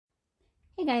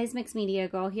Hey guys, Mixed Media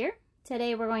Girl here.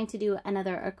 Today we're going to do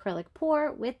another acrylic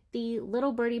pour with the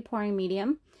Little Birdie pouring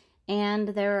medium and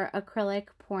their acrylic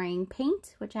pouring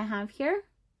paint, which I have here.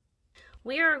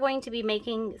 We are going to be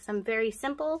making some very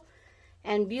simple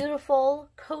and beautiful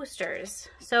coasters.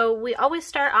 So we always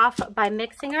start off by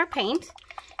mixing our paint.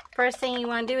 First thing you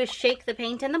want to do is shake the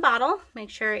paint in the bottle.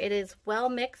 Make sure it is well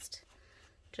mixed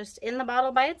just in the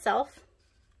bottle by itself.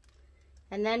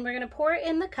 And then we're going to pour it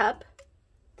in the cup.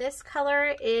 This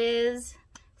color is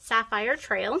Sapphire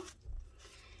Trail.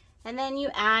 And then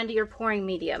you add your pouring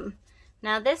medium.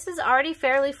 Now this is already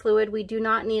fairly fluid. We do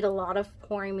not need a lot of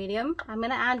pouring medium. I'm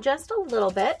going to add just a little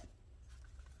bit.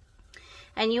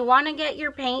 And you want to get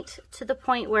your paint to the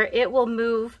point where it will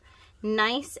move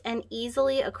nice and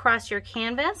easily across your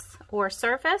canvas or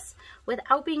surface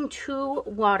without being too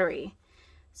watery.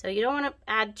 So you don't want to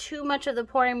add too much of the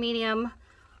pouring medium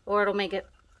or it'll make it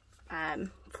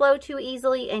flow too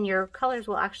easily and your colors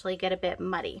will actually get a bit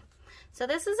muddy. So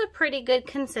this is a pretty good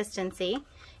consistency.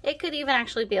 It could even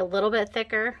actually be a little bit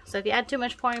thicker. So if you add too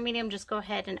much pouring medium, just go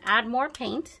ahead and add more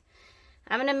paint.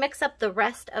 I'm going to mix up the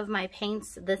rest of my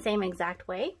paints the same exact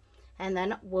way, and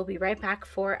then we'll be right back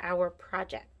for our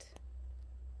project.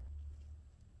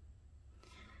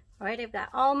 All right, I've got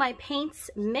all my paints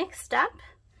mixed up,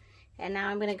 and now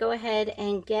I'm going to go ahead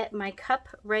and get my cup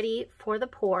ready for the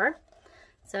pour.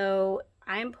 So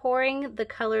I'm pouring the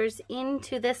colors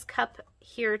into this cup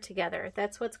here together.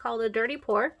 That's what's called a dirty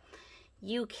pour.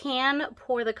 You can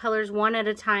pour the colors one at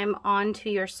a time onto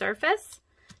your surface,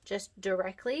 just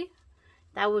directly.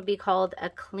 That would be called a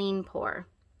clean pour.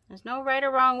 There's no right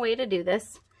or wrong way to do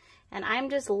this. And I'm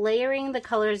just layering the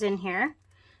colors in here.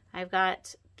 I've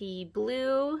got the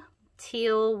blue,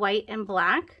 teal, white, and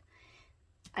black.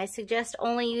 I suggest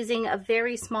only using a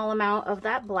very small amount of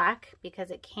that black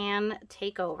because it can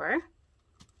take over.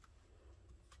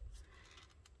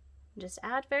 Just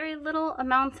add very little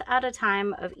amounts at a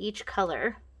time of each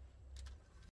color.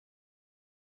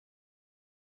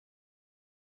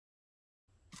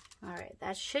 All right,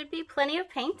 that should be plenty of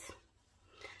paint.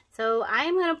 So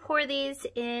I'm going to pour these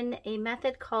in a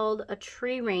method called a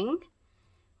tree ring,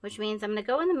 which means I'm going to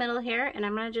go in the middle here and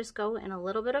I'm going to just go in a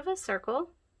little bit of a circle.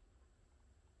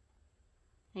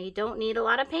 Now you don't need a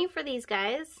lot of paint for these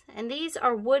guys, and these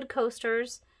are wood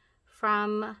coasters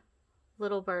from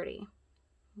Little Birdie.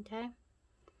 Okay,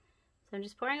 so I'm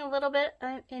just pouring a little bit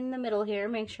in the middle here.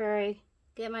 Make sure I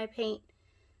get my paint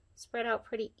spread out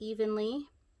pretty evenly,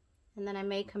 and then I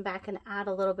may come back and add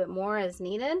a little bit more as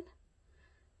needed.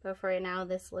 But for right now,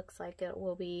 this looks like it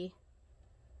will be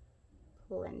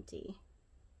plenty.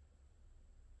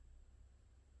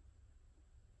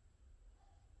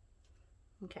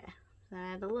 Okay.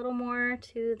 Add a little more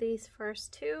to these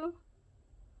first two.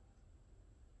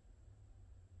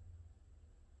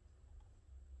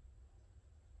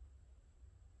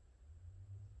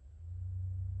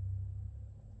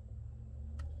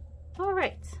 All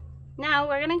right, now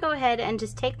we're gonna go ahead and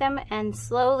just take them and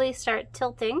slowly start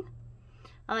tilting.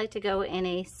 I like to go in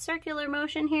a circular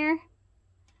motion here.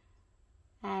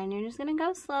 And you're just gonna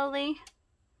go slowly.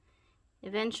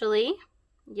 Eventually,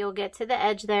 you'll get to the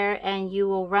edge there and you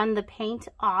will run the paint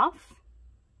off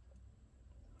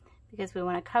because we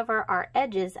want to cover our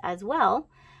edges as well.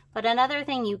 But another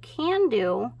thing you can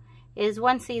do is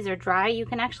once these are dry, you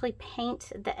can actually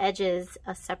paint the edges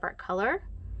a separate color.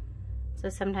 So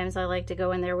sometimes I like to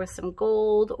go in there with some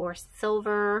gold or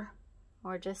silver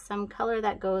or just some color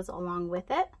that goes along with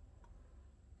it.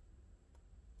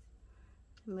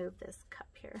 Move this cup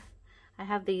here. I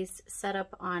have these set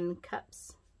up on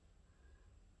cups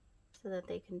so that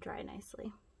they can dry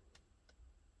nicely.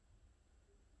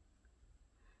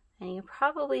 And you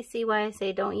probably see why I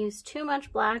say don't use too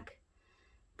much black.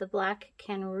 The black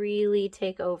can really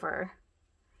take over.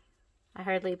 I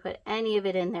hardly put any of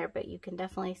it in there, but you can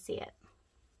definitely see it.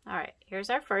 All right,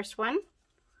 here's our first one.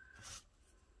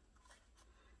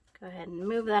 Go ahead and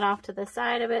move that off to the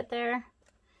side a bit there.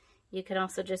 You can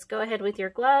also just go ahead with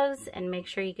your gloves and make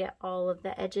sure you get all of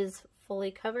the edges fully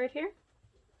covered here.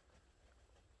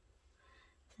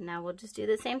 Now we'll just do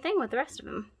the same thing with the rest of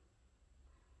them.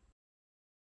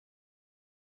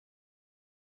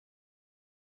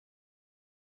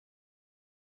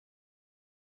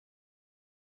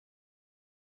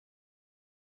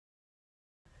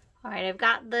 All right, I've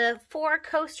got the 4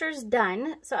 coasters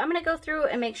done. So I'm gonna go through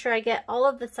and make sure I get all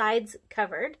of the sides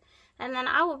covered, and then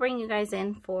I will bring you guys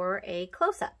in for a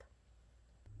close-up.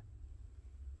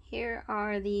 Here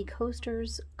are the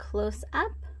coasters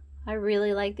close-up. I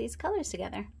really like these colors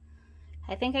together.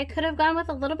 I think I could have gone with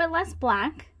a little bit less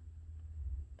black,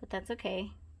 but that's okay.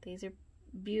 These are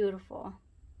beautiful.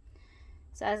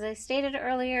 So as I stated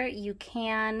earlier, you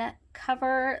can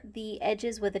cover the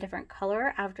edges with a different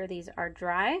color after these are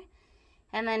dry.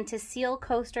 And then to seal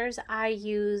coasters, I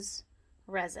use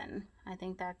resin. I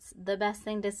think that's the best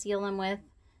thing to seal them with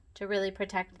to really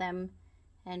protect them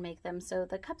and make them so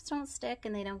the cups don't stick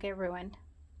and they don't get ruined.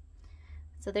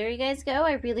 So there you guys go.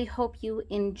 I really hope you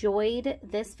enjoyed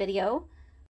this video.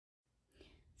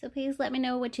 So please let me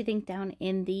know what you think down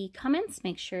in the comments.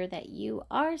 Make sure that you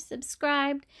are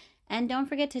subscribed. And don't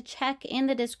forget to check in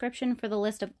the description for the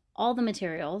list of all the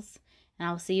materials. And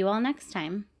I'll see you all next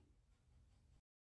time.